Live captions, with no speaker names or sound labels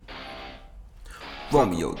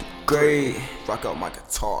Romeo the Great, rock out my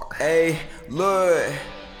guitar. Ayy, look,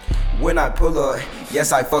 when I pull up,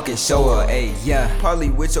 yes I fucking show her. Ayy, yeah, probably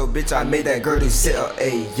with your bitch I made that girl to sit up.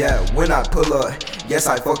 Ayy, yeah, when I pull up, yes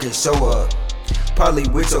I fucking show her. Probably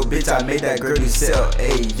with your bitch I made that girl to sit up.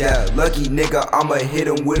 Ayy, yeah, lucky nigga, I'ma hit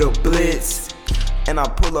him with a blitz. And I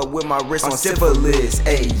pull up with my wrist on syphilis.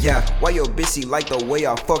 Ayy, yeah, why your bitch she like the way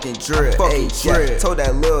I fucking drip? Ayy, yeah, told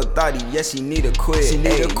that little thotty, yeah, she need to quit. She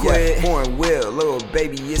need to quit. Yeah, foreign wheel, little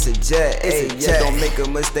baby, it's a jet. Ayy, yeah, don't make a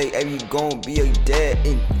mistake, ayy, you gon' be a dead.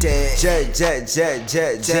 Jet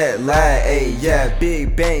lag. Ayy, yeah,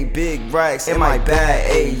 big bang, big racks in my bag.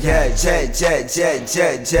 Ayy, yeah, jet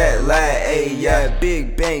lag. Ayy, yeah,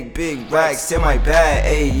 big bang, big racks in my bag.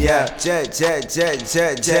 Ayy, yeah, jet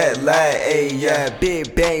lag. Ayy, yeah.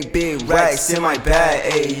 Big bang, big racks in my bag,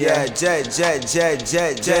 ayy, yeah, jet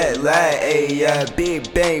lag, ayy, yeah,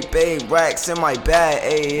 big bang, bang racks in my bag,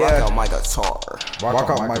 ayy, yeah. Rock out my guitar. Rock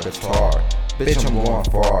out my guitar. Bitch, I'm going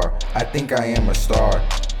far. I think I am a star.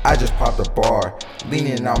 I just popped a bar.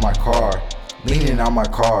 Leaning out my car.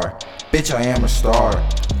 Bitch, I am a star.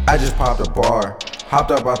 I just popped a bar.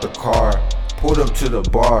 Hopped up out the car. Pulled up to the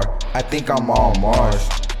bar. I think I'm on Mars.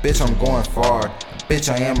 Bitch, I'm going far. Bitch,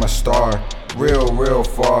 I am a star. Real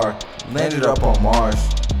far. Landed up on Mars.